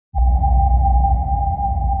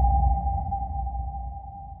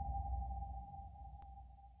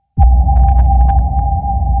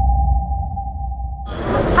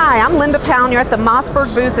Linda Pound. You're at the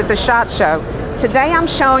Mossberg booth at the SHOT Show. Today I'm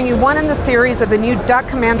showing you one in the series of the new Duck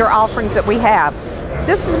Commander offerings that we have.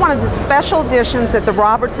 This is one of the special editions that the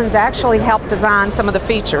Robertsons actually helped design some of the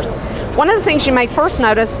features. One of the things you may first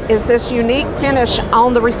notice is this unique finish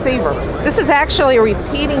on the receiver. This is actually a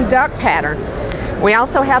repeating duck pattern. We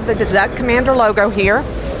also have the Duck Commander logo here.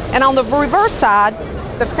 And on the reverse side,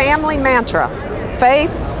 the family mantra,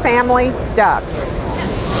 faith, family, ducks.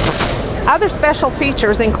 Other special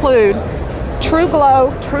features include True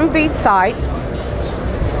Glow, True Bead sight,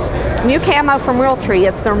 new camo from Realtree.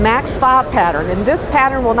 It's their Max 5 pattern, and this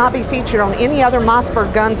pattern will not be featured on any other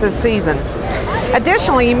Mossberg guns this season.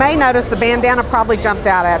 Additionally, you may notice the bandana probably jumped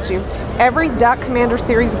out at you. Every Duck Commander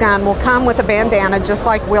Series gun will come with a bandana just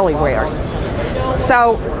like Willie wears.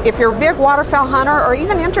 So if you're a big waterfowl hunter or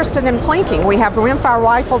even interested in plinking, we have rimfire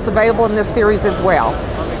rifles available in this series as well.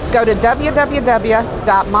 Go to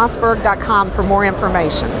www.mossberg.com for more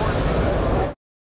information.